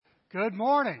Good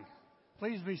morning.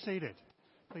 Please be seated.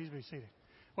 Please be seated.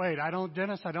 Wait,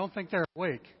 Dennis, I don't think they're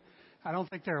awake. I don't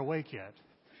think they're awake yet.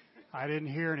 I didn't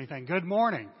hear anything. Good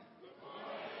morning.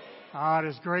 It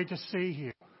is great to see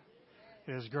you.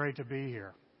 It is great to be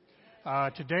here.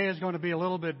 Today is going to be a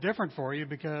little bit different for you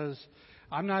because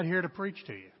I'm not here to preach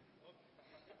to you.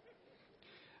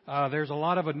 There's a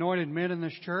lot of anointed men in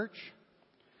this church,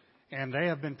 and they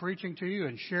have been preaching to you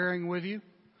and sharing with you.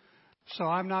 So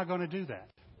I'm not going to do that.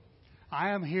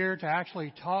 I am here to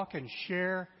actually talk and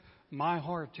share my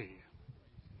heart to you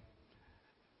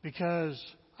because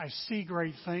I see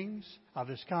great things of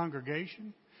this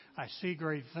congregation. I see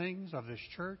great things of this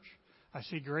church. I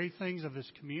see great things of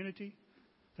this community,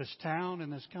 this town,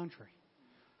 and this country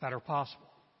that are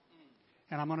possible.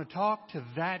 And I'm going to talk to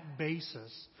that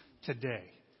basis today.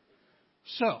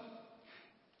 So,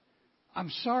 I'm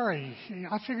sorry.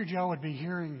 I figured y'all would be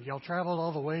hearing, y'all traveled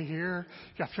all the way here.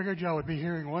 I figured y'all would be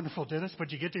hearing wonderful Dennis,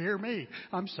 but you get to hear me.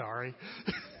 I'm sorry.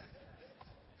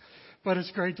 But it's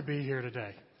great to be here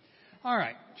today. All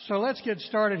right, so let's get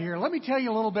started here. Let me tell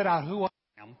you a little bit about who I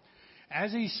am.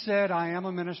 As he said, I am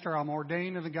a minister. I'm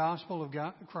ordained in the gospel of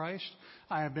Christ.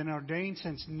 I have been ordained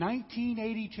since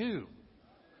 1982.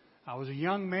 I was a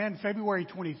young man. February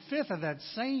 25th of that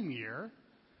same year,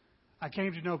 I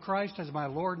came to know Christ as my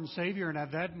Lord and Savior, and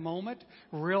at that moment,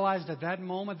 realized at that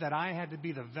moment that I had to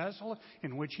be the vessel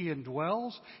in which He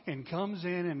indwells and comes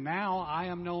in, and now I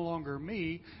am no longer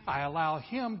me. I allow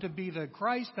Him to be the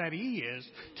Christ that He is,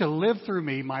 to live through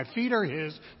me. My feet are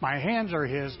His, my hands are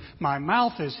His, my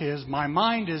mouth is His, my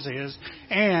mind is His,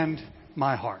 and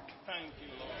my heart. Thank you,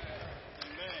 Lord.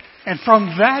 Amen. And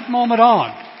from that moment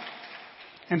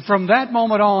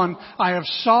on, I have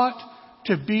sought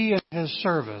to be in His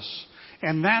service.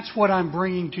 And that's what I'm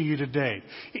bringing to you today.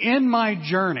 In my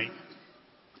journey,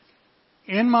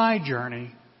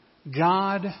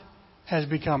 God has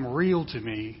become real to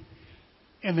me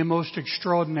in the most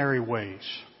extraordinary ways.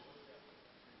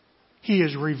 He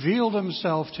has revealed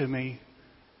Himself to me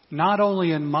not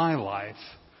only in my life,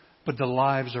 but the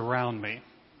lives around me.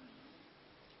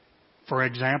 For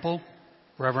example,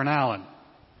 Reverend Allen.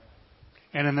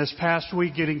 And in this past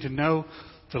week, getting to know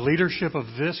the leadership of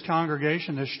this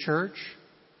congregation, this church,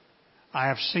 I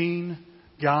have seen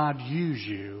God use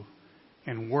you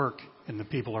and work in the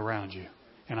people around you.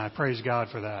 And I praise God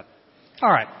for that. All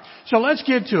right, so let's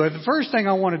get to it. The first thing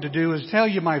I wanted to do is tell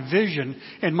you my vision.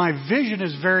 And my vision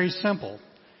is very simple.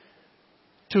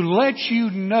 To let you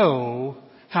know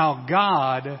how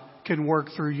God can work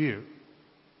through you.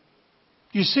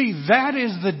 You see, that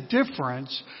is the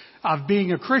difference of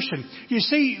being a Christian. You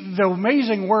see, the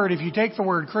amazing word, if you take the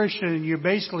word Christian and you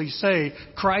basically say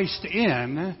Christ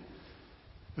in,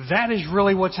 that is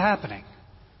really what's happening.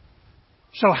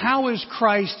 So how is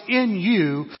Christ in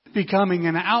you becoming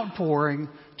an outpouring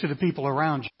to the people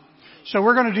around you? So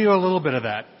we're going to do a little bit of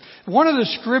that. One of the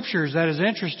scriptures that is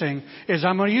interesting is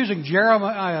I'm going to using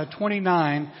Jeremiah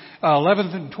 29, 11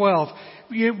 and 12.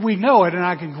 We know it and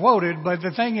I can quote it, but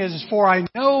the thing is, for I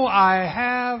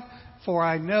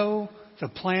know the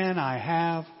plan I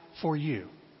have for you.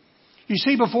 You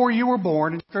see, before you were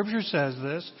born, and Scripture says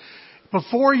this,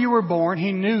 before you were born,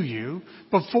 He knew you.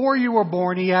 Before you were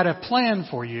born, He had a plan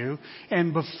for you.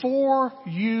 And before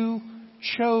you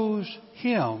chose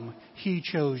Him, He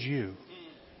chose you.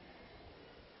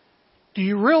 Do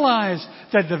you realize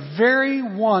that the very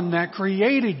one that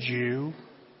created you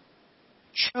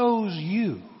chose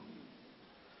you?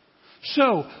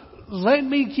 So, let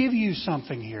me give you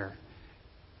something here.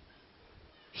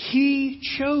 He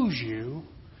chose you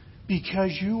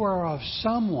because you are of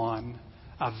someone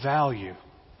of value.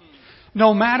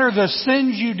 No matter the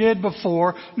sins you did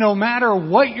before, no matter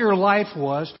what your life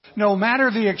was, no matter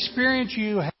the experience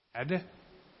you had,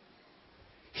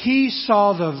 He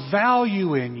saw the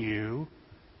value in you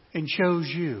and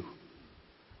chose you.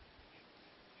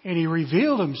 And He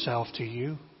revealed Himself to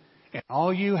you, and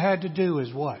all you had to do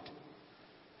is what?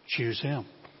 Choose Him.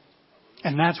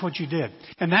 And that's what you did.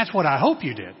 And that's what I hope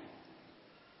you did.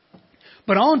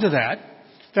 But on to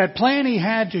that plan He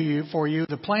had for you,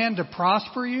 the plan to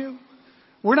prosper you,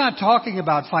 we're not talking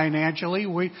about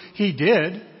financially. He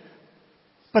did.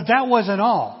 But that wasn't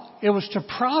all. It was to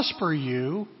prosper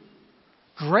you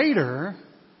greater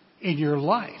in your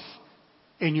life,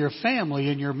 in your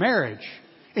family, in your marriage,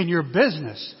 in your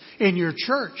business, in your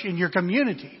church, in your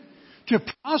community. To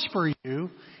prosper you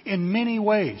in many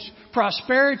ways.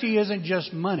 Prosperity isn't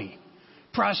just money.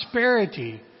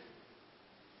 Prosperity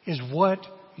is what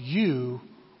you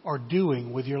are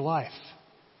doing with your life.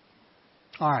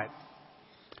 All right.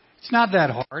 It's not that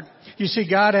hard. You see,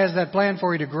 God has that plan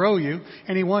for you to grow you,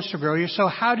 and He wants to grow you. So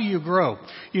how do you grow?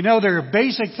 You know, there are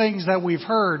basic things that we've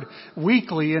heard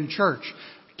weekly in church.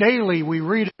 Daily we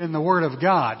read it in the Word of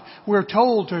God. We're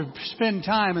told to spend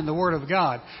time in the Word of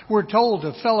God. We're told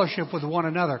to fellowship with one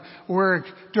another. We're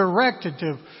directed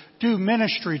to do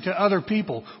ministry to other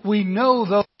people. We know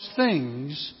those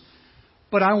things,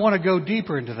 but I want to go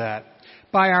deeper into that.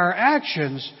 By our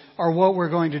actions are what we're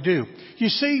going to do. You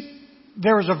see,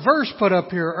 there was a verse put up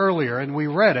here earlier, and we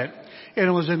read it, and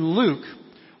it was in Luke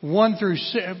 1 through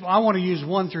 6. I want to use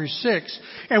 1 through 6,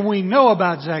 and we know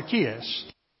about Zacchaeus.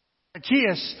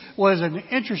 Zacchaeus was an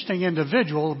interesting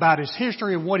individual about his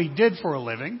history and what he did for a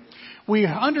living. We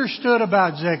understood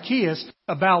about Zacchaeus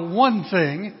about one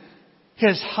thing,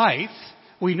 his height.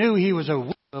 We knew he was a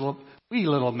wee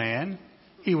little man.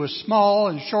 He was small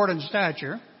and short in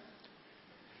stature.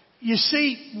 You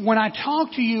see, when I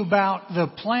talk to you about the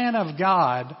plan of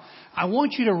God, I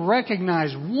want you to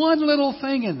recognize one little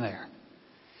thing in there.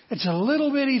 It's a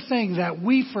little bitty thing that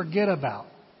we forget about.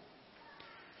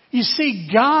 You see,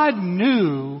 God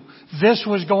knew this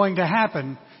was going to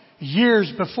happen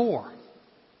years before.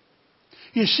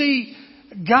 You see,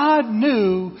 God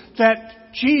knew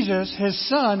that Jesus, His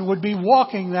Son, would be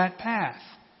walking that path.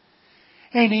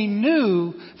 And He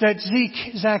knew that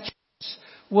Zacchaeus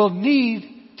will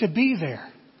need to be there.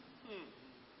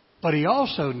 But He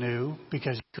also knew,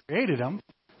 because He created him,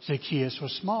 Zacchaeus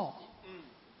was small.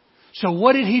 So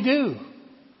what did He do?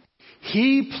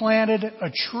 He planted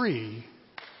a tree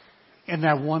in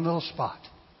that one little spot.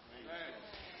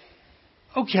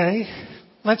 Okay,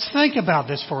 let's think about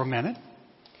this for a minute.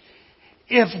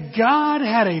 If God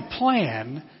had a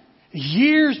plan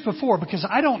years before, because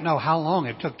I don't know how long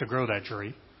it took to grow that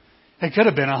tree. It could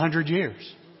have been 100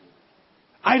 years.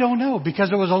 I don't know,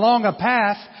 because it was along a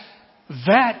path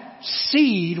that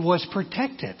seed was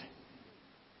protected.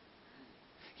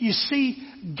 You see,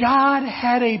 God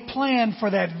had a plan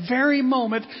for that very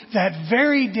moment, that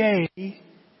very day,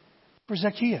 for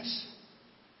Zacchaeus.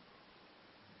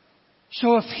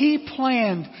 So if He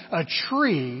planned a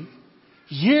tree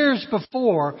years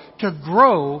before to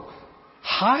grow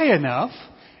high enough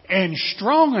and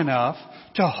strong enough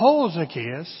to hold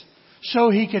Zacchaeus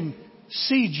so he can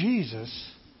see Jesus,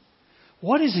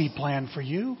 what has He planned for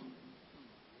you?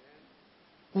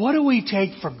 What do we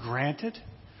take for granted?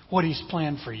 What He's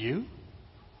planned for you?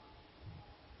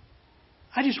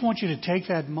 I just want you to take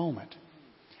that moment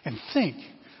and think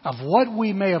of what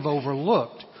we may have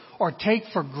overlooked or take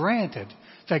for granted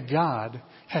that God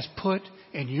has put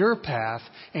in your path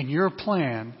and your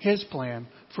plan, His plan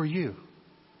for you.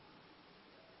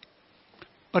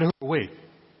 But who are we?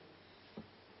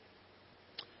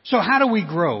 So how do we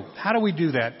grow? How do we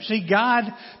do that? See, God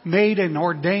made and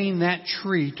ordained that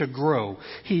tree to grow.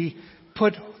 He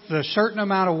put the certain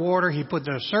amount of water. He put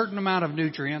the certain amount of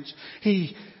nutrients.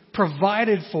 He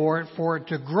provided for it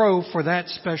to grow for that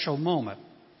special moment.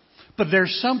 But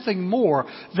there's something more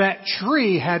that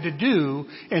tree had to do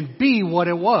and be what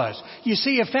it was. You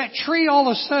see, if that tree all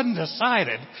of a sudden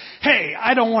decided, hey,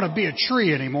 I don't want to be a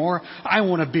tree anymore, I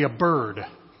want to be a bird.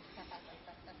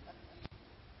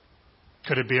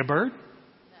 Could it be a bird?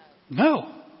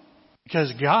 No.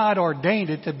 Because God ordained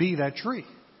it to be that tree.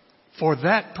 For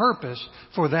that purpose,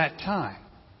 for that time.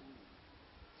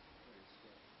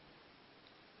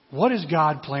 What has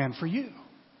God planned for you?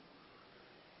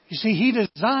 You see, He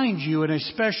designed you in a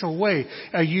special way,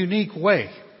 a unique way.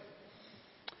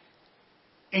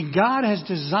 And God has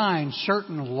designed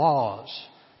certain laws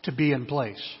to be in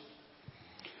place.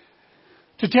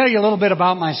 To tell you a little bit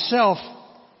about myself,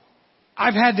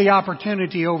 I've had the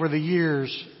opportunity over the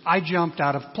years, I jumped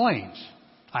out of planes.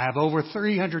 I have over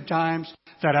 300 times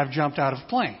that I've jumped out of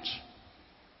planes.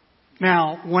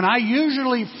 Now, when I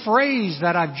usually phrase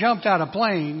that I've jumped out of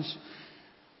planes,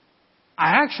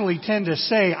 I actually tend to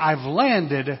say I've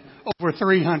landed over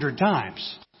 300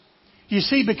 times. You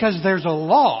see, because there's a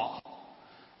law.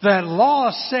 That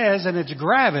law says, and it's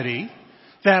gravity,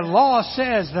 that law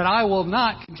says that I will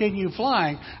not continue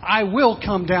flying. I will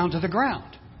come down to the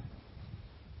ground.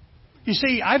 You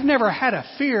see, I've never had a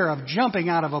fear of jumping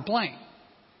out of a plane.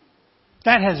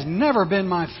 That has never been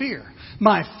my fear.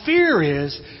 My fear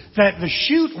is that the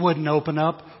chute wouldn't open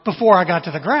up before I got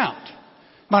to the ground.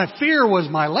 My fear was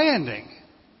my landing.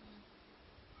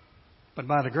 But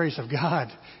by the grace of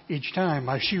God, each time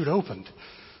my chute opened.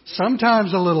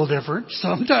 Sometimes a little different,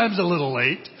 sometimes a little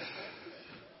late.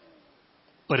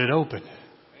 But it opened.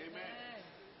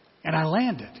 And I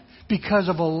landed because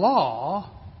of a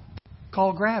law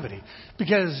called gravity.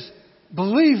 Because,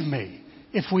 believe me,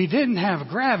 if we didn't have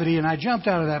gravity and I jumped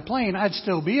out of that plane, I'd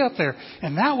still be up there.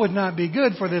 And that would not be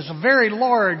good for this very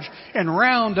large and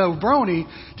round O'Brony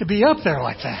to be up there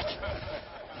like that.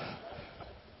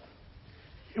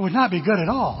 It would not be good at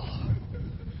all.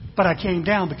 But I came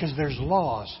down because there's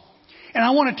laws. And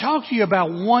I want to talk to you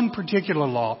about one particular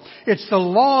law. It's the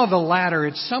law of the ladder.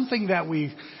 It's something that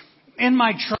in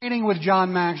my training with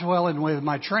John Maxwell and with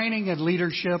my training in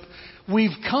leadership,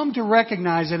 we've come to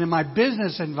recognize it in my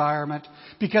business environment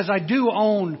because I do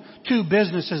own 2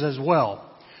 businesses as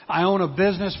well. I own a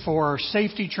business for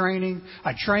safety training.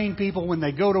 I train people when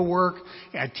they go to work.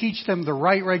 I teach them the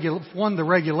right the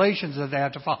regulations that they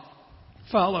have to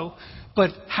follow,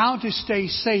 but how to stay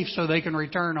safe so they can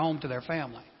return home to their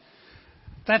family.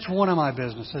 That's one of my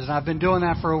businesses, and I've been doing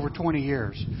that for over 20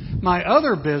 years. My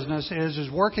other business is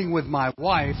working with my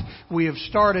wife. We have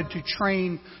started to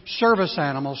train service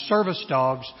animals, service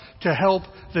dogs, to help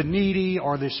the needy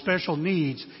or the special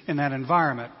needs in that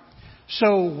environment.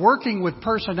 So working with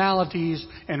personalities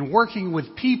and working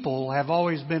with people have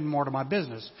always been more to my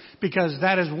business, because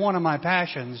that is one of my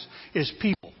passions, is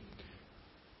people.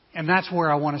 And that's where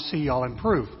I want to see y'all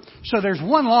improve. So there's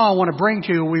one law I want to bring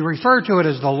to you. We refer to it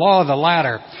as the law of the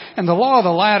ladder. And the law of the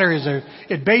ladder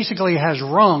it basically has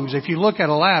rungs. If you look at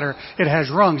a ladder, it has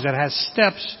rungs. It has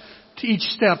steps, to each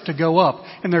step to go up.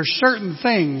 And there's certain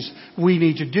things we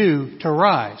need to do to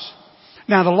rise.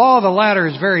 Now the law of the ladder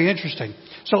is very interesting.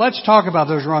 So let's talk about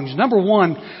those rungs. Number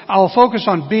 1, I'll focus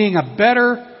on being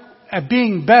better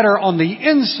on the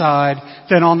inside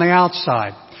than on the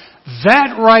outside.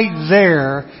 That right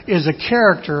there is a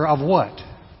character of what?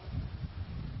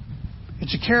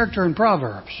 It's a character in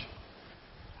Proverbs.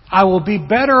 I will be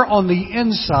better on the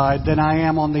inside than I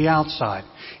am on the outside.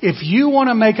 If you want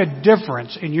to make a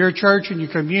difference in your church, in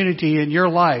your community, in your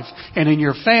life, and in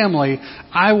your family,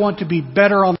 I want to be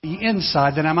better on the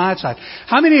inside than I'm outside.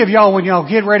 How many of y'all, when y'all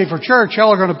get ready for church,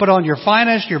 y'all are going to put on your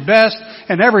finest, your best,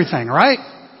 and everything, right?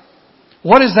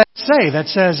 What does that say? That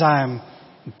says I'm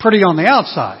pretty on the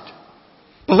outside.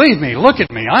 Believe me, look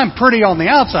at me. I'm pretty on the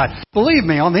outside. Believe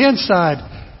me, on the inside,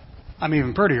 I'm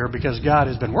even prettier because God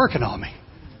has been working on me.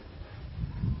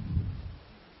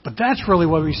 But that's really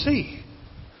what we see.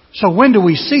 So when do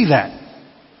we see that?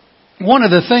 One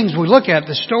of the things we look at,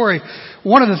 the story,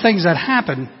 one of the things that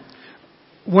happened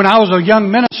when I was a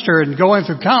young minister and going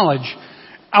through college,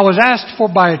 I was asked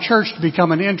by a church to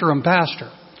become an interim pastor,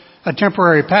 a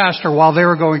temporary pastor, while they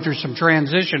were going through some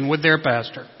transition with their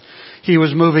pastor. He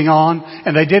was moving on,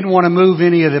 and they didn't want to move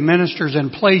any of the ministers in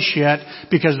place yet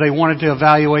because they wanted to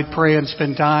evaluate, pray, and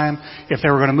spend time if they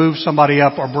were going to move somebody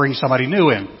up or bring somebody new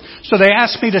in. So they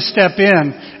asked me to step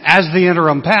in as the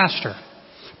interim pastor.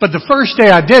 But the first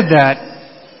day I did that,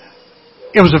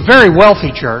 it was a very wealthy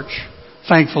church,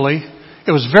 thankfully.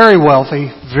 It was very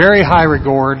wealthy, very high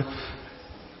regard.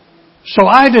 So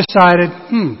I decided,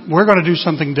 we're going to do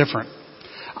something different.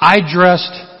 I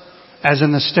dressed, as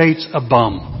in the States, a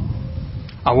bum.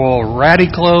 I wore ratty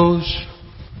clothes.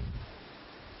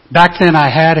 Back then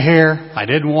I had hair. I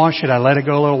didn't wash it. I let it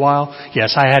go a little while.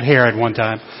 Yes, I had hair at one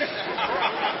time.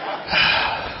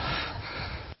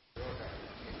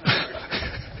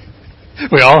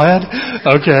 We all had?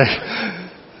 Okay.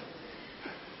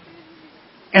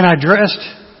 And I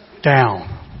dressed down.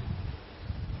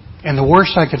 And the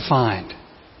worst I could find.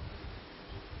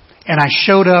 And I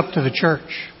showed up to the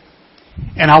church.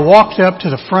 And I walked up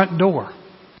to the front door.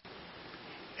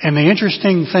 And the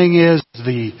interesting thing is,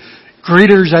 the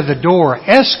greeters at the door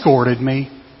escorted me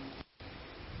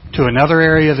to another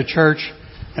area of the church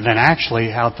and then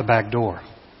actually out the back door.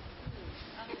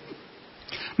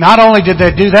 Not only did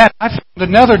they do that, I found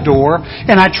another door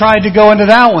and I tried to go into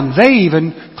that one. They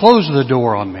even closed the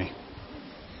door on me.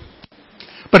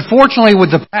 But fortunately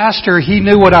with the pastor, he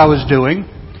knew what I was doing.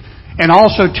 And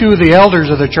also 2 of the elders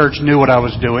of the church knew what I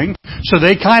was doing. So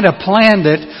they kind of planned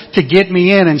it to get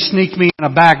me in and sneak me in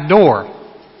a back door.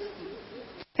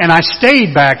 And I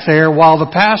stayed back there while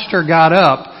the pastor got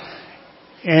up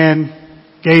and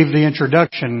gave the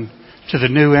introduction to the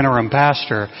new interim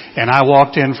pastor. And I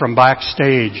walked in from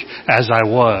backstage as I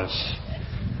was.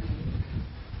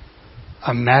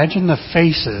 Imagine the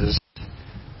faces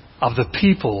of the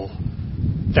people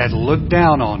that looked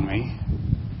down on me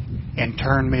and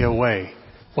turned me away,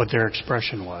 what their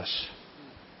expression was.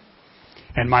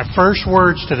 And my first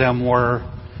words to them were,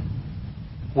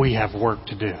 we have work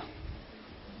to do.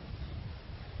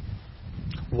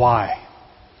 Why?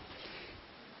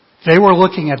 They were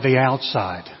looking at the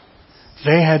outside.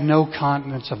 They had no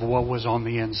continence of what was on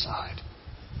the inside.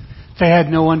 They had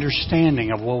no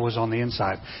understanding of what was on the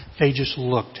inside. They just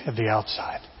looked at the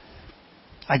outside.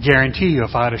 I guarantee you,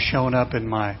 if I'd have shown up in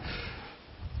my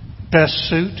best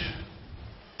suit,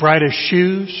 brightest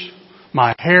shoes,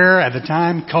 my hair at the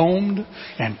time combed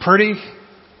and pretty,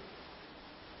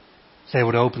 they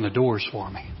would open the doors for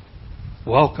me,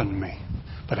 welcome me.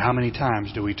 But how many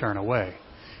times do we turn away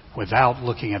without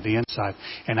looking at the inside?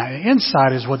 And the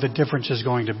inside is what the difference is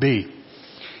going to be.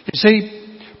 You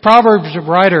see, Proverbs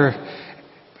writer,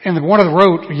 and one of them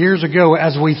wrote years ago,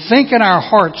 as we think in our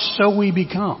hearts, so we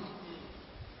become.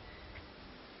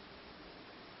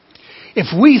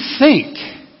 If we think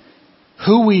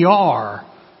who we are,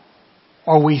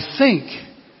 or we think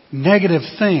negative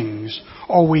things,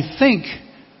 or we think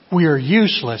we are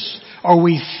useless, or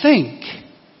we think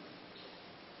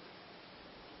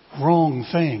wrong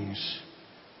things,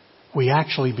 we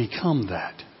actually become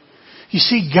that. You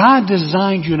see, God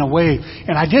designed you in a way,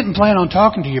 and I didn't plan on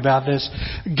talking to you about this.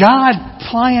 God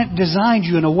designed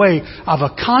you in a way of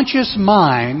a conscious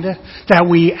mind that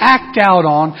we act out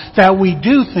on, that we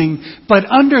do things, but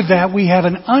under that we have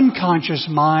an unconscious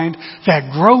mind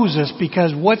that grows us,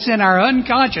 because what's in our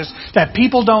unconscious that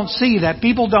people don't see, that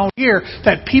people don't hear,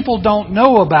 that people don't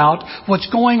know about, what's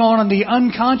going on in the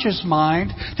unconscious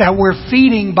mind that we're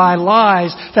feeding by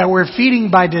lies, that we're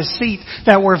feeding by deceit,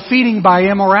 that we're feeding by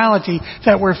immorality,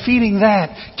 that we're feeding that,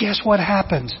 guess what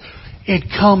happens? It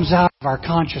comes out of our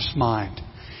conscious mind.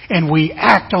 And we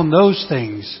act on those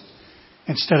things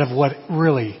instead of what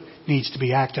really needs to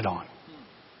be acted on.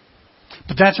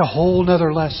 But that's a whole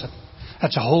nother lesson.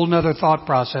 That's a whole nother thought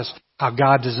process, how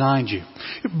God designed you.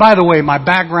 By the way, my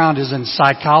background is in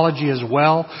psychology as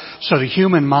well, so the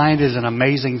human mind is an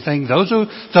amazing thing. Those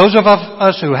of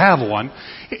us who have one,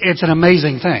 it's an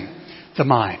amazing thing, the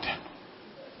mind.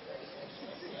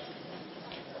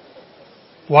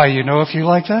 Why, you know if you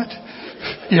like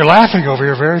that? You're laughing over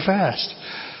here very fast.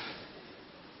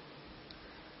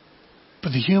 But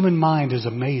the human mind is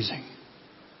amazing.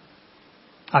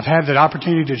 I've had the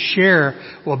opportunity to share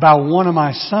about one of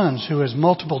my sons who has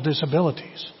multiple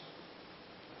disabilities.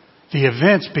 The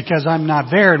events, because I'm not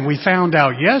there, and we found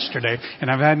out yesterday, and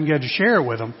I hadn't got to share it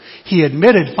with him, he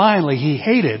admitted finally he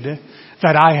hated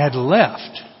that I had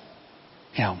left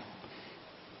him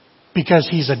because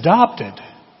he's adopted.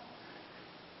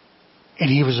 And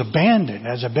he was abandoned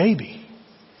as a baby.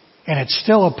 And it's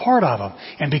still a part of him.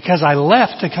 And because I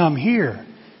left to come here,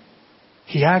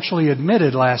 he actually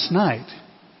admitted last night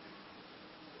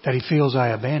that he feels I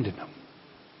abandoned him.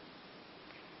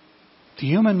 The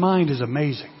human mind is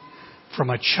amazing. From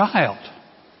a child,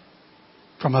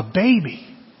 from a baby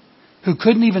who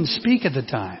couldn't even speak at the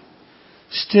time,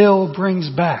 still brings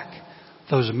back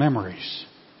those memories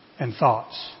and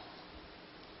thoughts.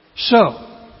 So,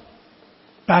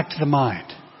 back to the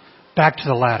mind. Back to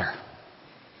the ladder.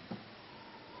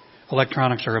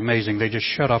 Electronics are amazing. They just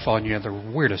shut off on you at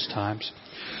the weirdest times.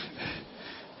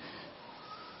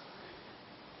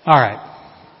 All right.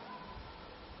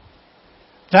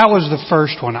 That was the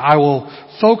first one. I will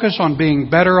focus on being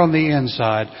better on the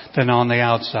inside than on the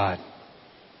outside.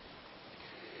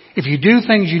 If you do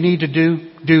things you need to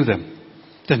do them.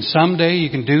 Then someday you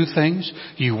can do things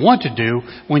you want to do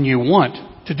when you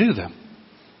want to do them.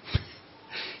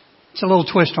 It's a little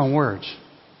twist on words.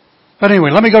 But anyway,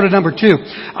 let me go to number 2.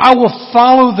 I will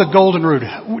follow the golden rule.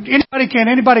 Can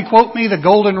anybody quote me the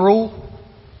golden rule?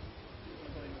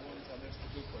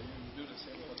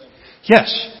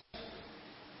 Yes.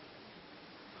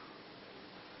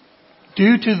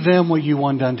 Do to them what you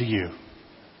want done to you.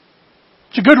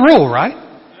 It's a good rule, right?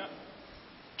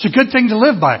 It's a good thing to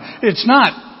live by. It's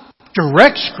not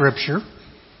direct Scripture,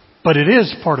 but it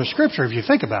is part of Scripture if you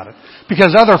think about it.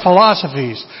 Because other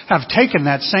philosophies have taken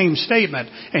that same statement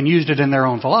and used it in their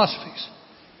own philosophies.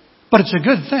 But it's a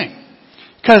good thing.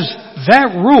 Because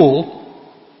that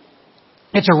rule,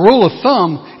 it's a rule of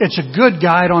thumb, it's a good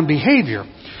guide on behavior.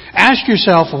 Ask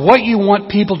yourself what you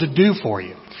want people to do for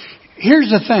you. Here's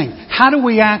the thing. How do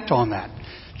we act on that?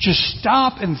 Just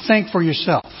stop and think for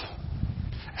yourself.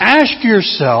 Ask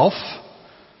yourself,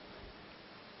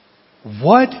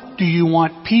 what do you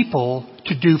want people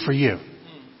to do for you?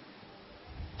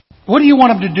 What do you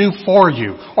want them to do for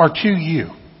you or to you?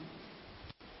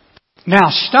 Now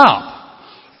stop.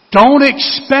 Don't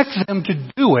expect them to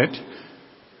do it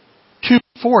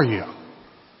for you.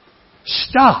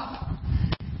 Stop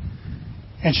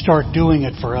and start doing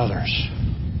it for others.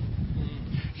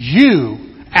 You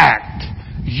act.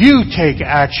 You take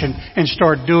action and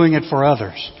start doing it for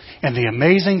others. And the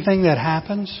amazing thing that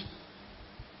happens,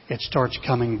 it starts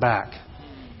coming back.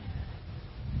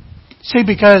 See,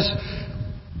 because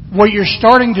what you're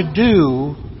starting to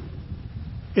do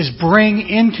is bring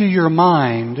into your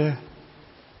mind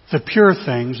the pure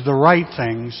things, the right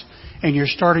things, and you're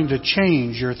starting to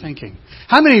change your thinking.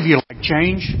 How many of you like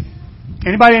change?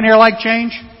 Anybody in here like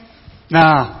change?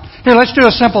 Nah. Here, let's do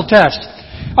a simple test.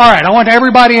 All right, I want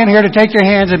everybody in here to take your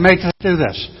hands and do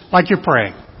this, like you're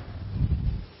praying.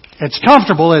 It's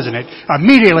comfortable, isn't it?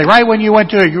 Immediately, right when you went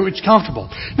to it, it's comfortable.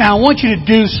 Now, I want you to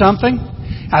do something.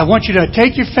 I want you to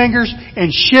take your fingers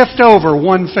and shift over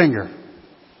one finger.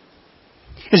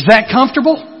 Is that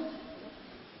comfortable?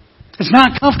 It's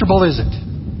not comfortable, is it?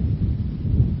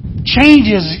 Change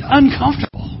is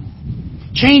uncomfortable.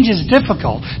 Change is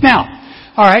difficult. Now,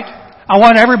 all right, I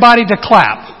want everybody to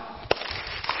clap.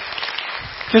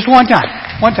 Just one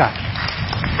time. One time.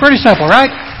 Pretty simple,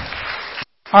 right?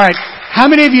 All right. How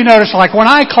many of you notice, like when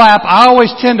I clap, I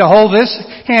always tend to hold this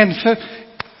hand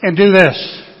and do this.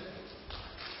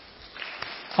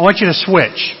 I want you to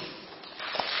switch.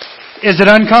 Is it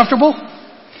uncomfortable?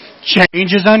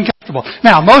 Change is uncomfortable.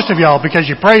 Now, most of y'all, because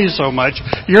you praise so much,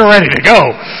 you're ready to go.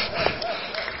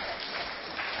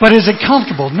 But is it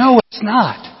comfortable? No, it's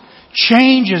not.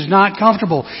 Change is not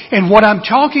comfortable. And what I'm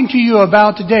talking to you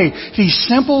about today, these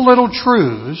simple little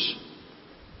truths,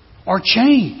 are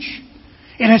change.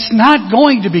 And it's not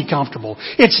going to be comfortable.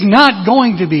 It's not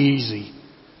going to be easy.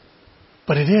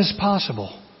 But it is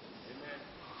possible.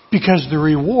 Because the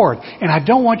reward, and I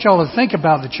don't want y'all to think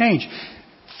about the change.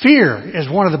 Fear is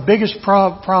one of the biggest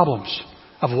problems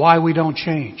of why we don't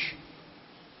change.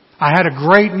 I had a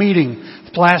great meeting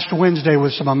last Wednesday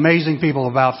with some amazing people,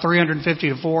 about 350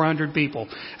 to 400 people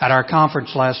at our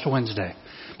conference last Wednesday.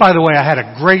 By the way, I had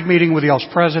a great meeting with y'all's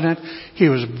president. He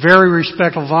was very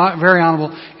respectful, very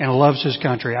honorable, and loves his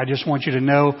country. I just want you to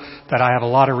know that I have a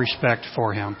lot of respect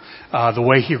for him. The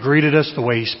way he greeted us, the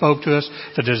way he spoke to us,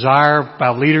 the desire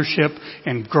about leadership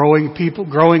and growing people,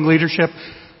 growing leadership,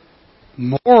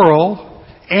 moral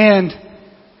and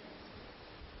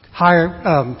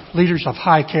higher leaders of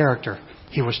high character.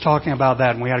 He was talking about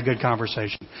that, and we had a good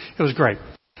conversation. It was great.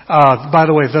 By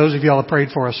the way, those of y'all that prayed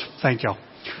for us, thank y'all.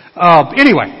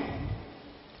 Anyway,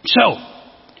 so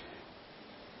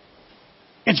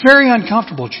it's very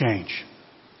uncomfortable change,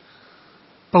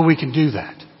 but we can do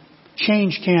that.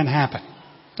 Change can happen.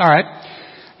 All right.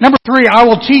 Number 3, I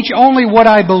will teach only what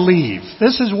I believe.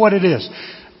 This is what it is.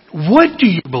 What do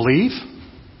you believe?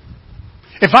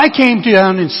 If I came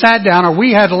down and sat down, or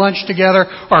we had lunch together,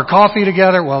 or coffee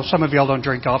together, well, some of y'all don't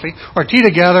drink coffee, or tea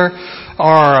together,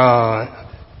 or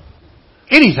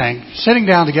anything, sitting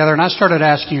down together, and I started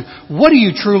asking you, what do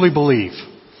you truly believe?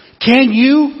 Can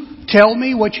you tell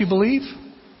me what you believe?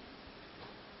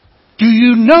 Do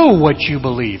you know what you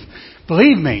believe?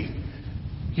 Believe me,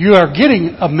 you are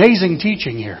getting amazing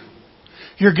teaching here.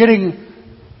 You're getting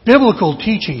biblical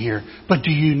teaching here. But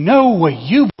do you know what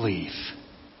you believe?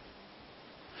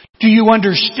 Do you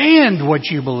understand what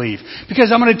you believe?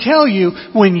 Because I'm going to tell you,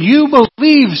 when you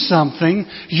believe something,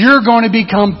 you're going to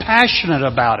become passionate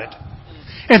about it.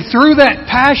 And through that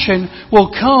passion will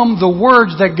come the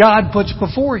words that God puts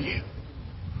before you.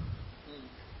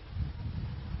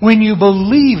 When you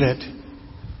believe it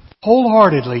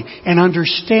wholeheartedly and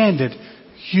understand it,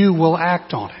 you will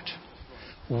act on it.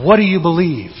 What do you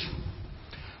believe?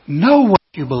 Know what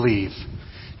you believe.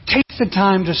 Take the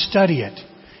time to study it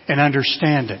and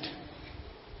understand it.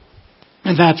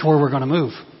 And that's where we're going to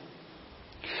move.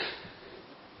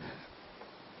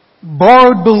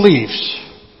 Borrowed beliefs.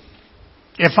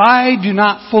 If I do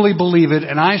not fully believe it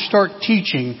and I start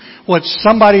teaching what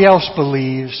somebody else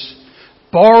believes,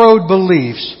 borrowed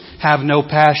beliefs have no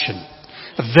passion.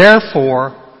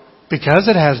 Therefore, because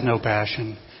it has no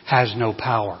passion, has no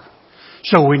power.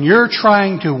 So when you're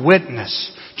trying to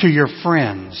witness to your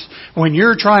friends, when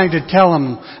you're trying to tell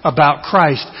them about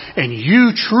Christ and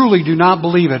you truly do not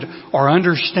believe it or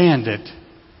understand it,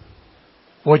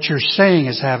 what you're saying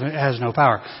has no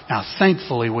power. Now,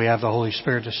 thankfully, we have the Holy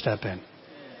Spirit to step in.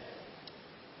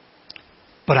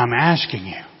 But I'm asking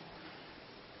you,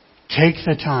 take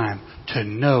the time to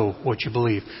know what you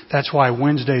believe. That's why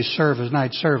Wednesday's service,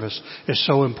 night service, is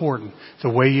so important. The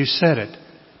way you said it,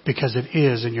 because it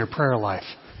is in your prayer life,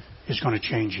 is going to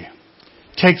change you.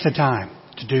 Take the time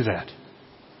to do that.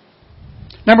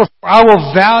 Number 4, I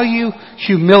will value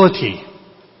humility.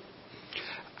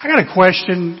 I got a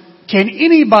question. Can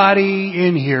anybody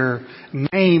in here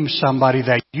name somebody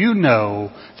that you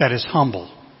know that is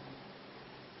humble?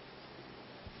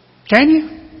 Can you?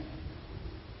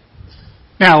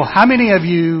 Now, how many of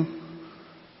you,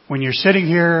 when you're sitting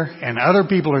here and other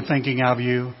people are thinking of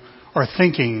you, are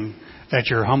thinking that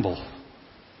you're humble?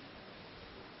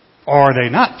 Or are they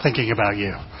not thinking about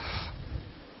you?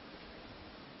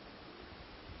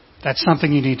 That's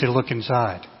something you need to look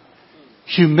inside.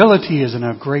 Humility is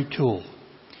a great tool.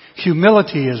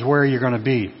 Humility is where you're going to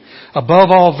be. Above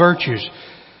all virtues.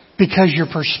 Because your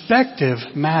perspective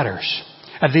matters.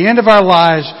 At the end of our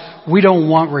lives, we don't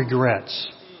want regrets.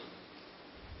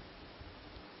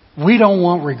 We don't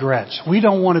want regrets. We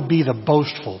don't want to be the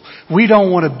boastful. We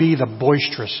don't want to be the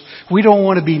boisterous. We don't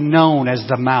want to be known as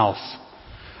the mouth,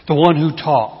 the one who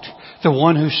talked, the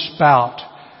one who spout,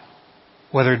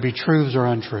 whether it be truths or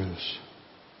untruths.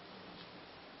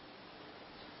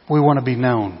 We want to be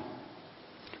known.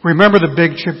 Remember the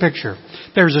big picture.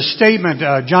 There's a statement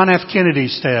John F. Kennedy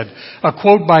said, a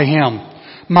quote by him,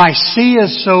 "My sea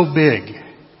is so big,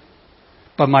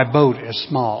 but my boat is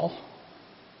small."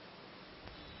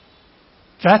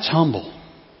 That's humble.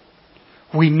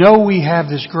 We know we have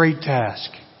this great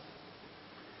task.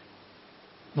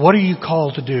 What are you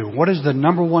called to do? What is the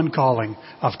number one calling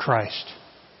of Christ?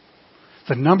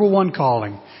 The number one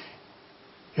calling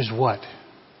is what?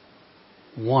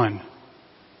 1,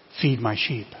 feed my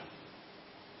sheep.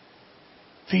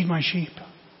 Feed my sheep.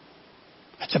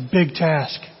 That's a big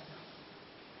task.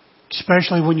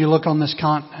 Especially when you look on this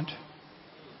continent.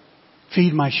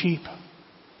 Feed my sheep.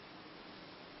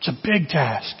 It's a big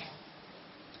task.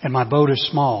 And my boat is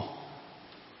small.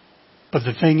 But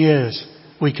the thing is,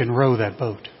 we can row that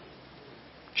boat.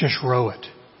 Just row it.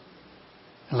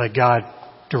 And let God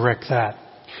direct that.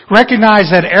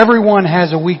 Recognize that everyone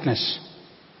has a weakness.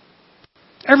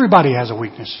 Everybody has a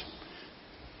weakness.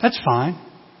 That's fine.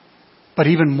 But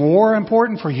even more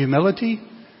important for humility,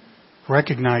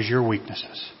 recognize your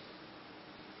weaknesses.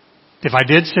 If I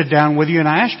did sit down with you and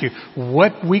I ask you,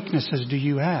 what weaknesses do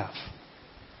you have?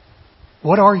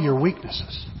 What are your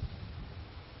weaknesses?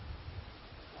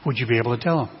 Would you be able to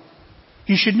tell them?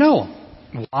 You should know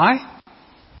them. Why?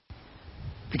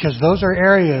 Because those are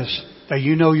areas that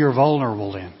you know you're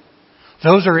vulnerable in.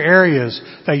 Those are areas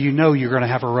that you know you're going to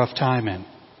have a rough time in.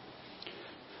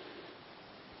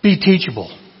 Be teachable.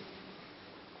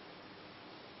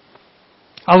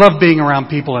 I love being around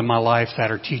people in my life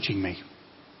that are teaching me.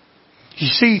 You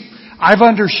see, I've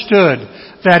understood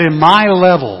that in my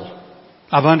level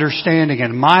of understanding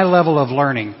and my level of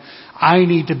learning, I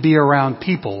need to be around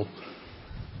people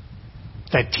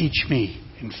that teach me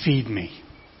and feed me.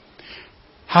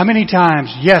 How many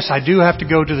times, yes, I do have to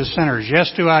go to the centers.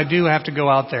 Yes, I do have to go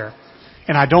out there.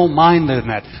 And I don't mind doing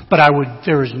that. But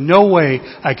there is no way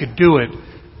I could do it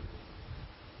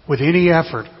with any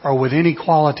effort or with any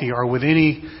quality or with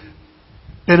any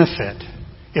benefit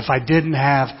if I didn't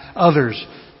have others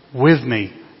with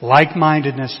me,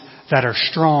 like-mindedness, that are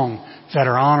strong, that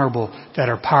are honorable, that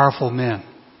are powerful men.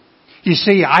 You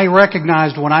see, I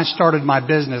recognized when I started my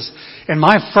business, and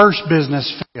my first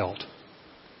business failed.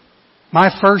 My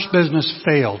first business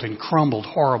failed and crumbled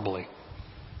horribly.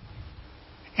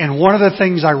 And one of the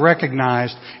things I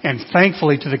recognized, and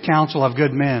thankfully to the counsel of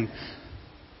good men,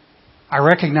 I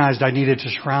recognized I needed to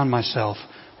surround myself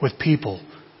with people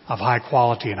of high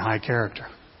quality and high character.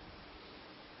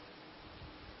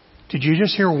 Did you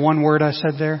just hear one word I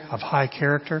said there? Of high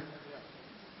character?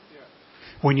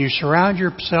 When you surround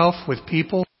yourself with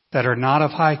people that are not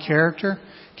of high character,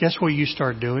 guess what you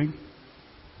start doing?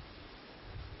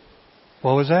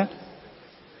 What was that?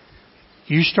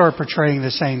 You start portraying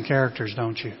the same characters,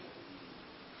 don't you?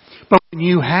 But when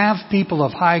you have people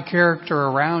of high character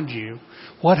around you,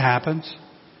 what happens?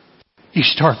 You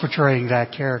start portraying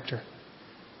that character.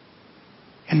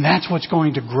 And that's what's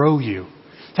going to grow you.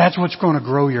 That's what's going to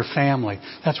grow your family.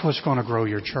 That's what's going to grow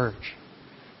your church.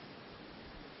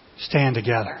 Stand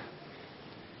together.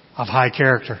 Of high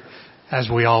character, as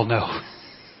we all know.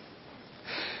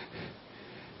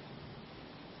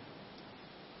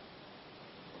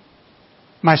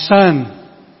 My son,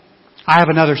 I have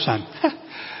another son.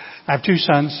 I have 2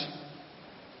 sons.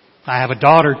 I have a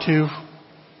daughter too.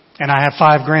 And I have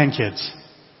 5 grandkids.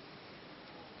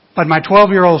 But my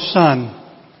 12-year-old son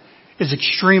is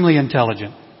extremely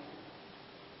intelligent.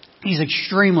 He's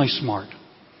extremely smart.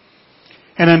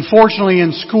 And unfortunately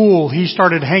in school, he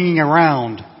started hanging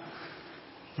around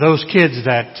those kids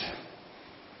that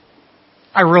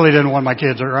I really didn't want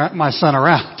my son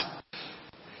around.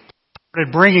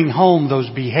 Started bringing home those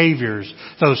behaviors,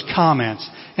 those comments,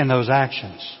 and those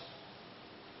actions.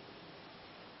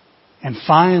 And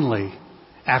finally,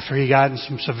 after he got in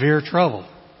some severe trouble,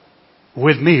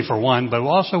 with me for one, but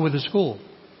also with the school,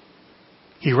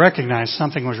 he recognized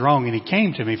something was wrong and he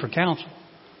came to me for counsel.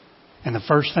 And the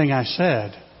first thing I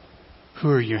said, who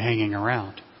are you hanging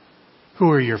around?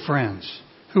 Who are your friends?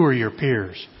 Who are your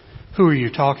peers? Who are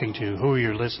you talking to? Who are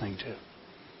you listening to?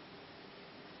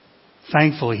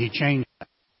 Thankfully, he changed that.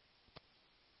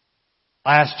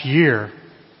 Last year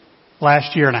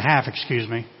and a half,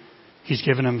 he's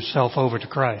given himself over to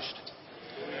Christ.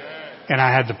 And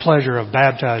I had the pleasure of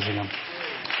baptizing him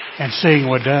and seeing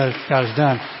what God has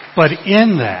done. But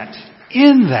in that,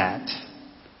 in that,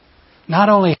 not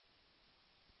only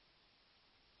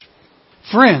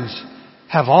friends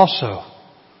have also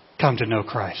come to know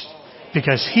Christ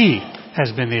because He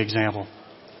has been the example.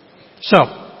 So,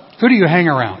 who do you hang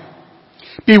around?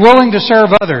 Be willing to serve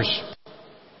others.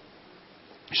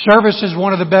 Service is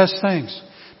one of the best things.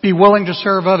 Be willing to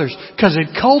serve others because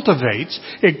it cultivates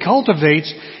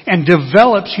and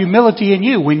develops humility in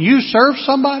you. When you serve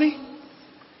somebody,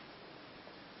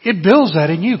 it builds that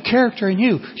in you, character in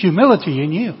you, humility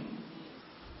in you.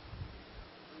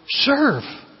 Serve.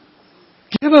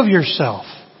 Give of yourself.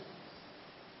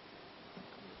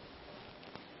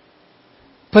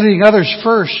 Putting others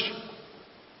first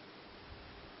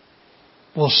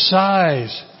will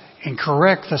size and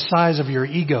correct the size of your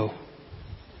ego.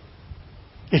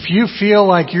 If you feel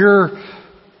like you're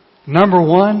number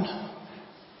one,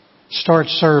 start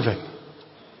serving.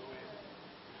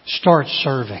 Start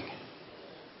serving.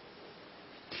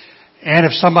 And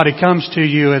if somebody comes to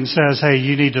you and says, hey,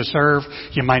 you need to serve,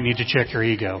 you might need to check your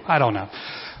ego. I don't know.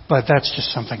 But that's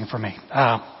just something for me.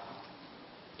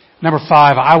 Number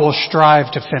 5, I will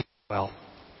strive to finish well.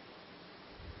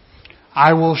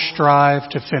 I will strive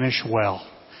to finish well.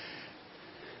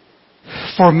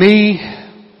 For me,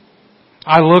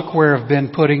 I look where I've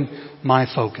been putting my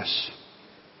focus.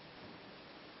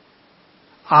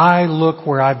 I look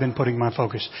where I've been putting my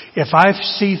focus. If I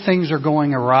see things are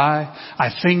going awry,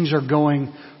 things are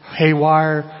going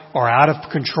haywire or out of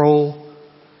control,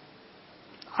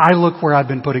 I look where I've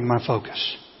been putting my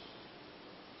focus.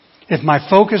 If my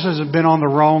focus has been on the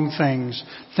wrong things,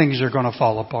 things are going to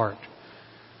fall apart.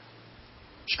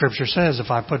 Scripture says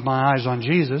if I put my eyes on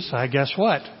Jesus, guess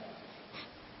what?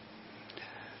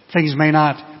 Things may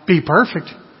not be perfect,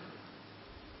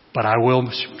 but I will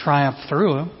triumph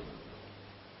through them.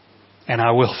 And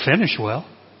I will finish well.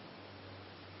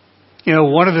 You know,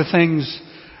 one of the things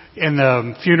in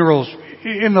the funerals,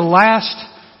 in the last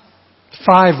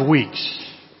 5 weeks,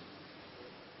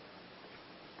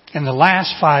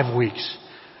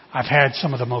 I've had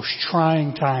some of the most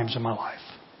trying times in my life.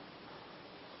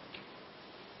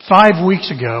 5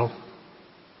 weeks ago,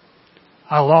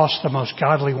 I lost the most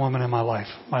godly woman in my life,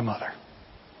 my mother.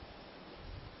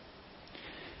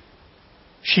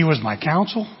 She was my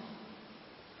counsel.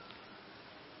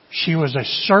 She was a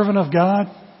servant of God.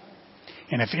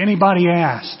 And if anybody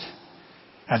asked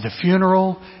at the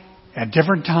funeral, at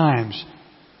different times,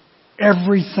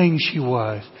 everything she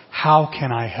was, how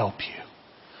can I help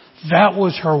you? That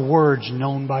was her words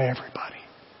known by everybody.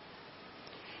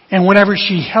 And whenever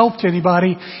she helped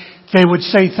anybody, they would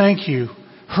say thank you.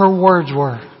 Her words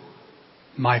were,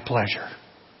 my pleasure.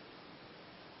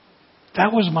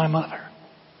 That was my mother.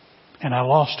 And I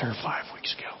lost her 5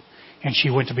 weeks ago. And she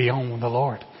went to be home with the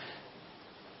Lord.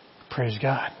 Praise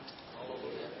God.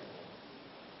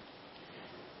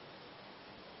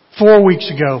 4 weeks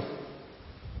ago,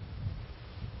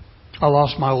 I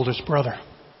lost my oldest brother.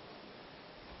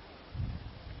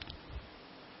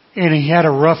 And he had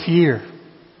a rough year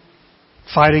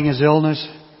fighting his illness.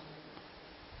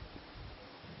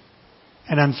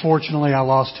 And unfortunately, I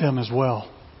lost him as well,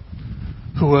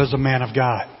 who was a man of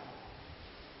God.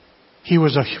 He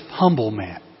was a humble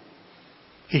man.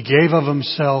 He gave of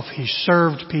himself. He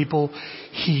served people.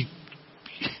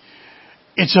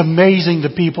 It's amazing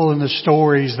the people and the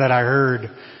stories that I heard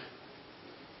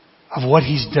of what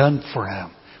he's done for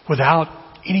him without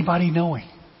anybody knowing.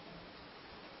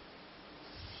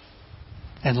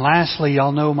 And lastly,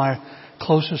 y'all know my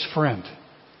closest friend,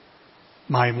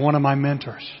 one of my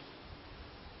mentors,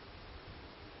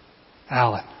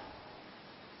 Alan.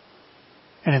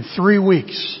 And in 3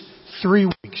 weeks,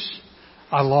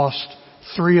 I lost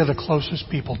 3 of the closest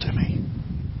people to me.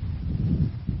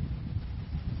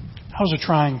 That was a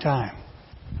trying time.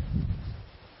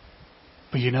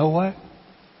 But you know what?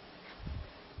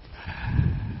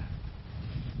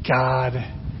 God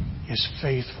is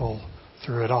faithful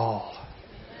through it all.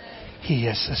 He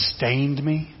has sustained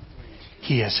me.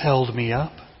 He has held me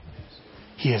up.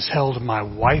 He has held my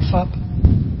wife up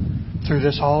through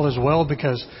this all as well,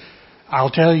 because I'll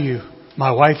tell you,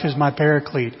 my wife is my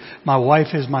paraclete. My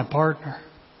wife is my partner.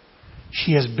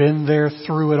 She has been there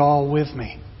through it all with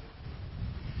me.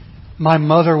 My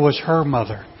mother was her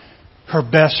mother, her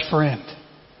best friend,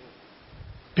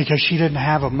 because she didn't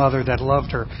have a mother that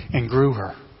loved her and grew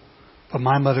her. But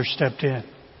my mother stepped in.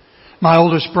 My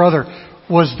oldest brother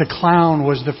was the clown,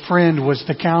 was the friend, was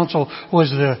the counsel, was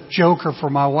the joker for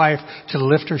my wife to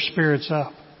lift her spirits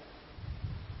up.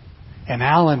 And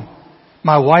Alan,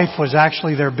 my wife, was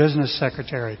actually their business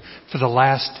secretary for the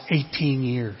last 18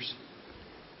 years.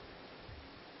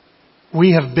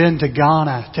 We have been to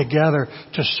Ghana together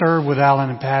to serve with Alan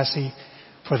and Passy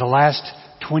for the last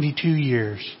 22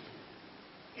 years.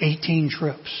 18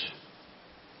 trips.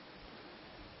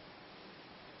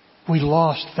 We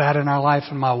lost that in our life,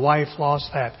 and my wife lost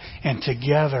that. And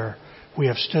together, we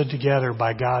have stood together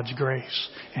by God's grace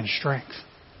and strength.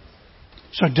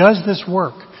 So does this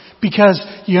work? Because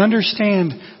you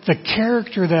understand the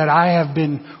character that I have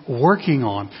been working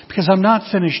on, because I'm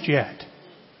not finished yet.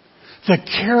 The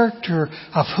character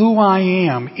of who I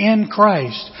am in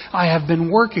Christ, I have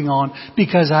been working on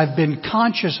because I've been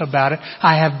conscious about it.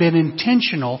 I have been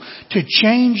intentional to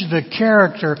change the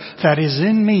character that is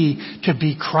in me to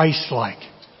be Christ-like.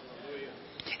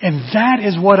 And that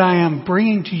is what I am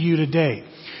bringing to you today.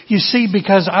 You see,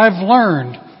 because I've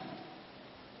learned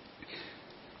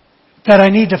that I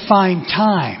need to find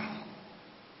time.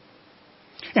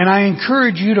 And I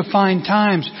encourage you to find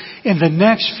times in the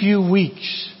next few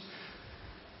weeks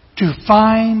to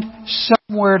find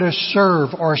somewhere to serve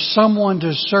or someone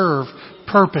to serve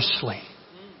purposely.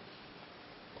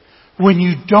 When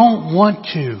you don't want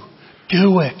to,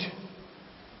 do it.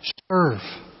 Serve.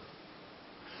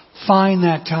 Find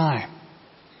that time.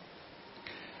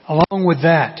 Along with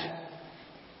that,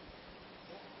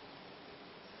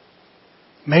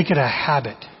 make it a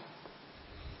habit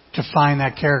to find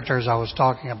that character as I was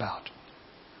talking about.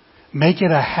 Make it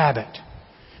a habit.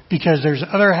 Because there's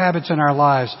other habits in our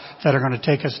lives that are going to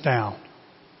take us down.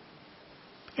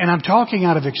 And I'm talking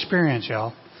out of experience,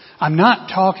 y'all. I'm not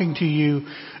talking to you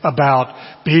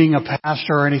about being a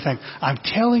pastor or anything. I'm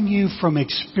telling you from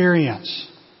experience.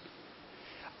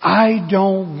 I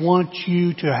don't want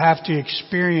you to have to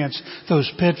experience those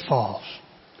pitfalls.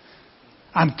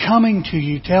 I'm coming to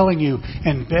you, telling you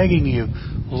and begging you,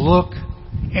 look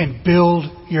and build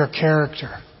your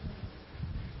character.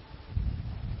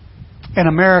 In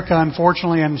America,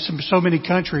 unfortunately, and so many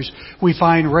countries, we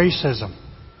find racism.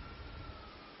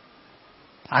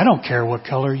 I don't care what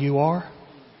color you are.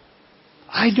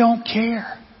 I don't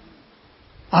care.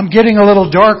 I'm getting a little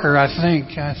darker, I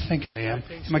think. I am.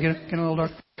 Am I getting a little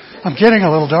darker? I'm getting a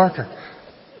little darker.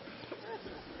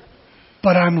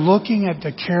 But I'm looking at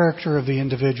the character of the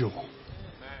individual.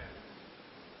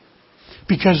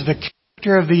 Because the character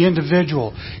of the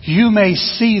individual, you may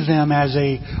see them as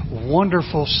a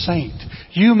wonderful saint.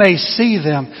 You may see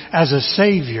them as a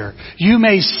savior. You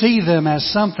may see them as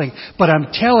something. But I'm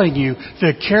telling you,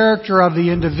 the character of the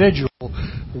individual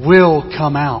will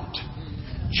come out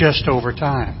just over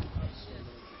time.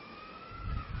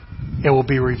 It will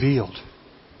be revealed.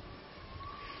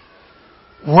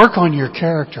 Work on your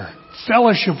character.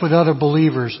 Fellowship with other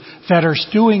believers that are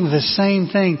doing the same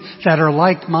thing, that are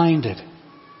like-minded.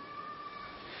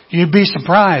 You'd be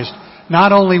surprised.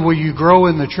 Not only will you grow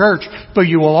in the church, but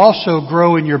you will also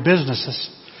grow in your businesses.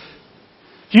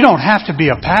 You don't have to be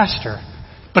a pastor,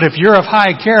 but if you're of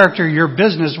high character, your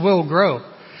business will grow.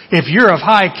 If you're of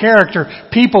high character,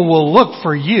 people will look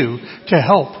for you to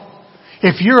help.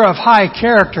 If you're of high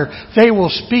character, they will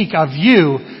speak of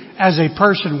you as a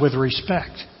person with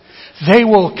respect. They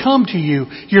will come to you.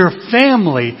 Your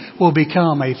family will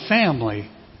become a family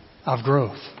of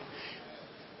growth.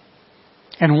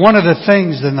 And one of the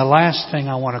things, then the last thing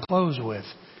I want to close with,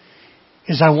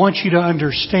 is I want you to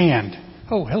understand.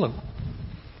 Oh, hello.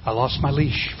 I lost my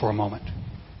leash for a moment.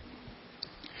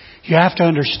 You have to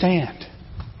understand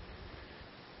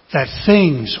that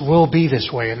things will be this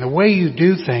way. And the way you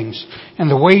do things and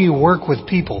the way you work with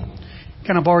people.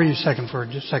 Can I borrow you for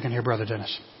just a second here, Brother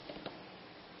Dennis?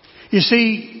 You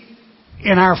see,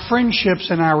 in our friendships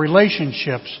and our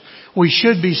relationships, we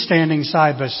should be standing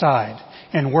side by side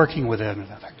and working with one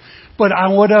another. But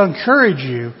I would encourage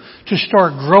you to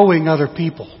start growing other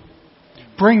people.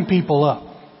 Bring people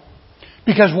up.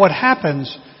 Because what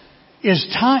happens is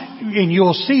time, and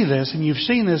you'll see this, and you've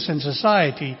seen this in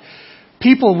society,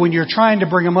 people, when you're trying to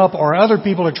bring them up, or other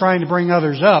people are trying to bring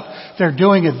others up, they're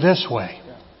doing it this way.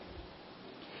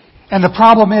 And the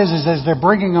problem is as they're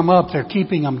bringing them up, they're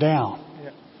keeping them down.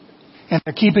 And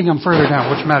they're keeping them further down.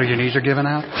 What's the matter? Your knees are giving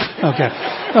out?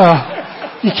 Okay.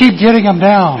 You keep getting them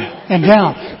down and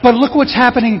down. But look what's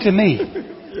happening to me.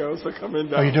 You're also coming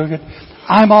down. Are you doing it?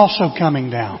 I'm also coming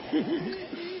down.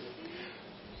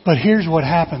 But here's what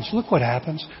happens. Look what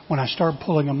happens when I start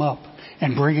pulling them up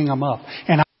and bringing them up.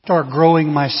 And I start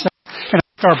growing myself. And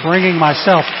I start bringing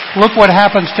myself. Look what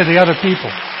happens to the other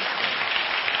people.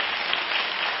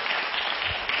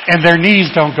 And their knees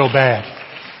don't go bad.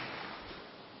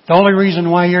 The only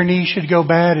reason why your knees should go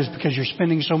bad is because you're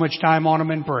spending so much time on them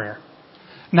in prayer.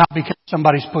 Not because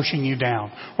somebody's pushing you down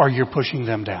or you're pushing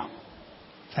them down.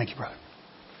 Thank you, brother.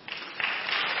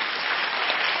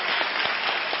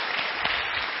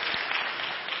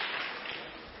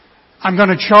 I'm going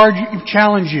to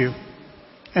challenge you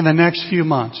in the next few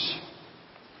months,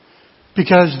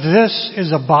 because this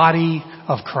is a body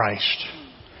of Christ.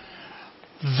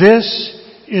 This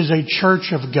is a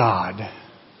church of God.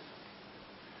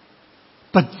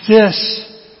 But this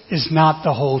is not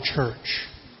the whole church.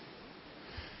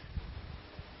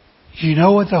 You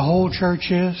know what the whole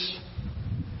church is?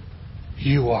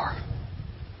 You are.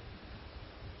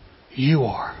 You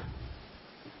are.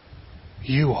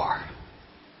 You are.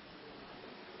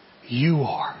 You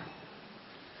are.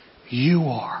 You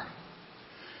are.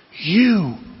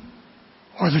 You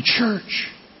are the church.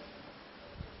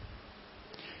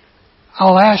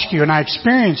 I'll ask you, and I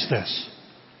experienced this.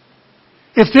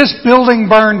 If this building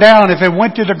burned down, if it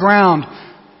went to the ground,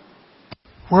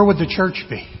 where would the church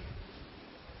be?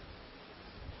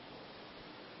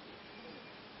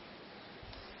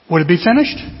 Would it be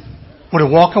finished? Would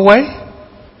it walk away?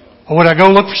 Or would I go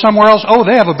look for somewhere else? Oh,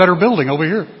 they have a better building over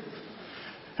here.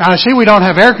 Now I see we don't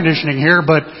have air conditioning here,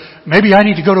 but maybe I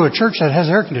need to go to a church that has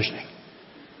air conditioning.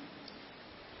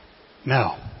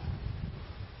 No.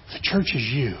 The church is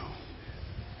you.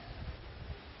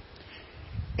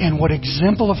 And what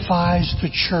exemplifies the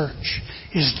church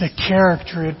is the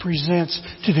character it presents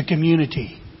to the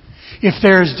community. If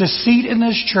there is deceit in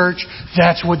this church,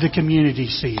 that's what the community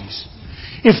sees.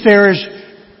 If there is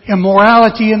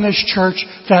immorality in this church,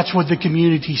 that's what the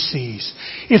community sees.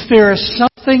 If there is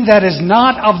something that is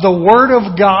not of the Word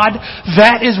of God,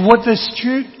 that is what this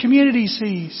community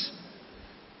sees.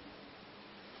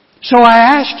 So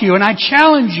I ask you and I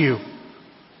challenge you,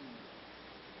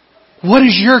 what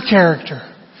is your character?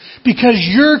 Because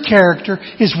your character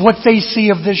is what they see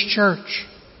of this church.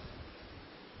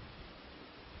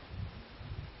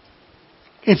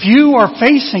 If you are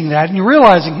facing that and you're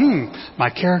realizing, my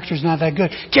character's not that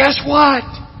good, guess what?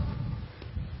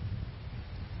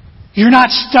 You're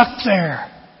not stuck there.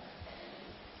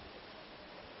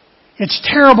 It's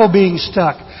terrible being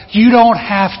stuck. You don't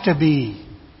have to be.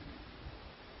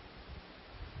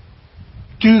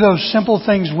 Do those simple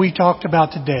things we talked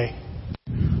about today.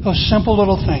 Those simple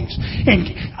little things.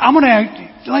 And I'm going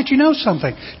to let you know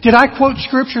something. Did I quote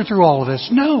Scripture through all of this?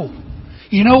 No.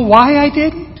 You know why I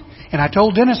didn't? And I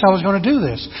told Dennis I was going to do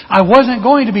this. I wasn't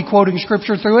going to be quoting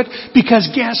Scripture through it because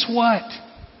guess what?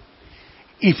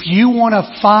 If you want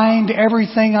to find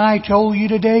everything I told you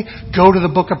today, go to the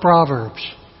book of Proverbs.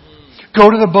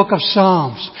 Go to the book of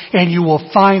Psalms and you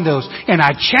will find those. And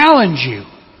I challenge you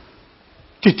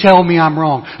to tell me I'm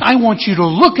wrong. I want you to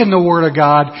look in the Word of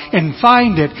God and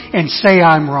find it and say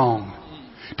I'm wrong.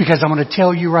 Because I'm going to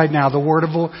tell you right now, the Word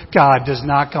of God does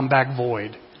not come back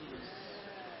void.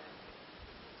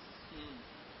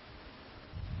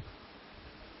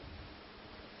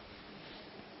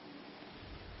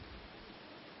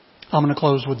 I'm going to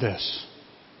close with this.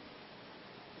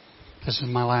 This is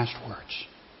my last words.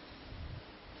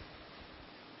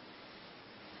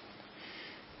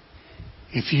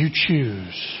 If you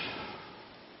choose,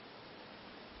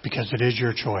 because it is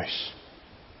your choice,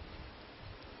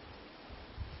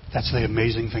 that's the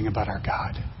amazing thing about our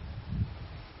God.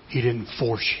 He didn't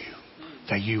force you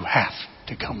that you have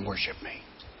to come worship me.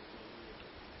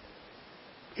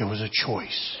 It was a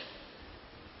choice.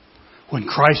 When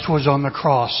Christ was on the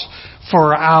cross,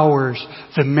 for hours,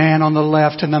 the man on the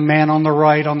left and the man on the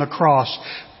right on the cross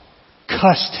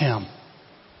cussed him,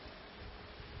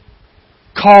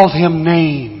 called him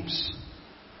names,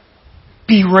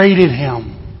 berated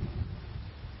him.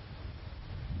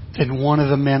 Then one of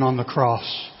the men on the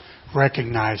cross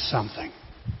recognized something.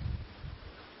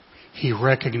 He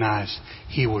recognized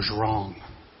he was wrong.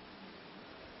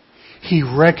 He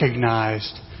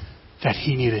recognized that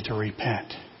he needed to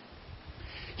repent.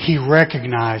 He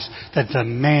recognized that the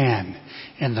man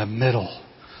in the middle,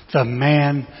 the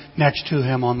man next to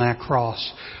him on that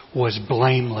cross, was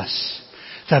blameless.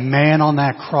 The man on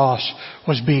that cross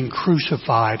was being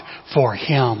crucified for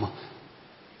him,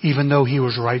 even though he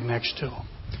was right next to him.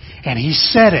 And he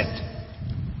said it,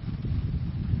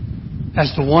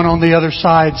 as the one on the other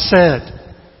side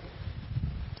said,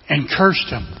 and cursed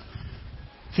him.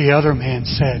 The other man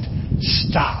said,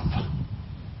 "Stop,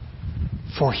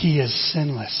 for he is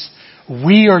sinless."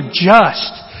 We are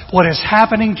just. What is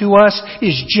happening to us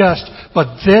is just.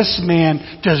 But this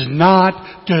man does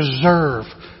not deserve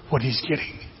what he's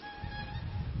getting.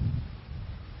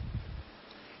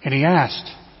 And he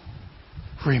asked,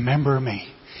 "Remember me."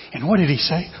 And what did he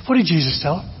say? What did Jesus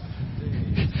tell him?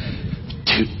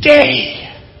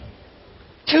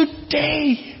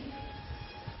 Today,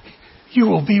 you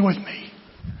will be with me.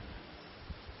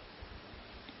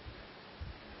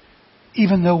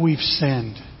 Even though we've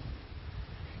sinned,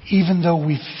 even though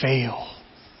we fail,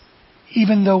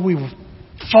 even though we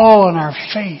fall on our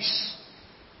face,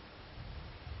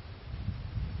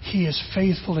 He is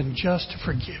faithful and just to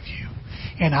forgive you.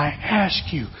 And I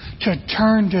ask you to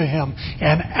turn to Him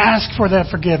and ask for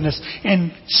that forgiveness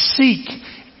and seek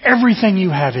everything you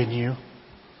have in you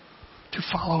to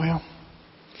follow Him.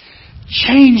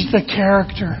 Change the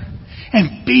character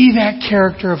and be that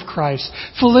character of Christ.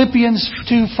 Philippians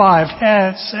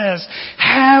 2:5 says,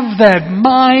 have that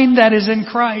mind that is in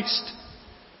Christ.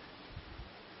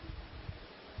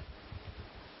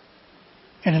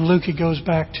 And in Luke it goes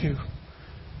back to,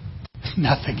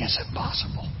 nothing is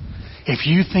impossible. If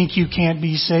you think you can't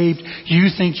be saved, you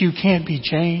think you can't be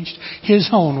changed, His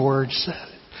own words said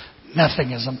it.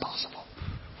 Nothing is impossible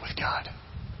with God.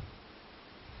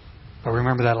 But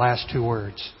remember that last two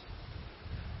words.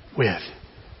 With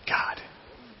God.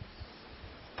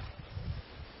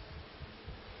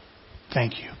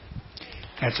 Thank you.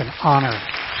 It's an honor.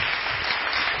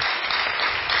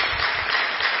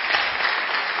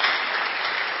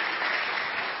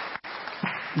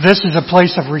 This is a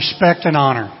place of respect and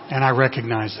honor, and I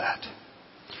recognize that.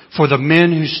 For the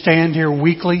men who stand here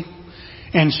weekly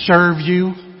and serve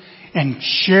you and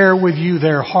share with you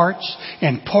their hearts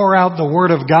and pour out the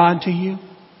Word of God to you,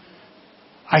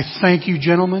 I thank you,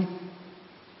 gentlemen.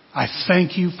 I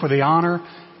thank you for the honor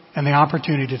and the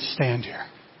opportunity to stand here.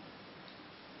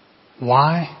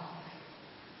 Why?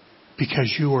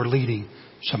 Because you are leading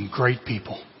some great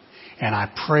people. And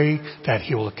I pray that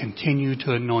He will continue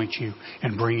to anoint you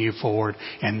and bring you forward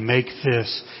and make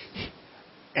this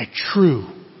a true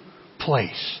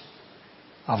place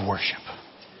of worship.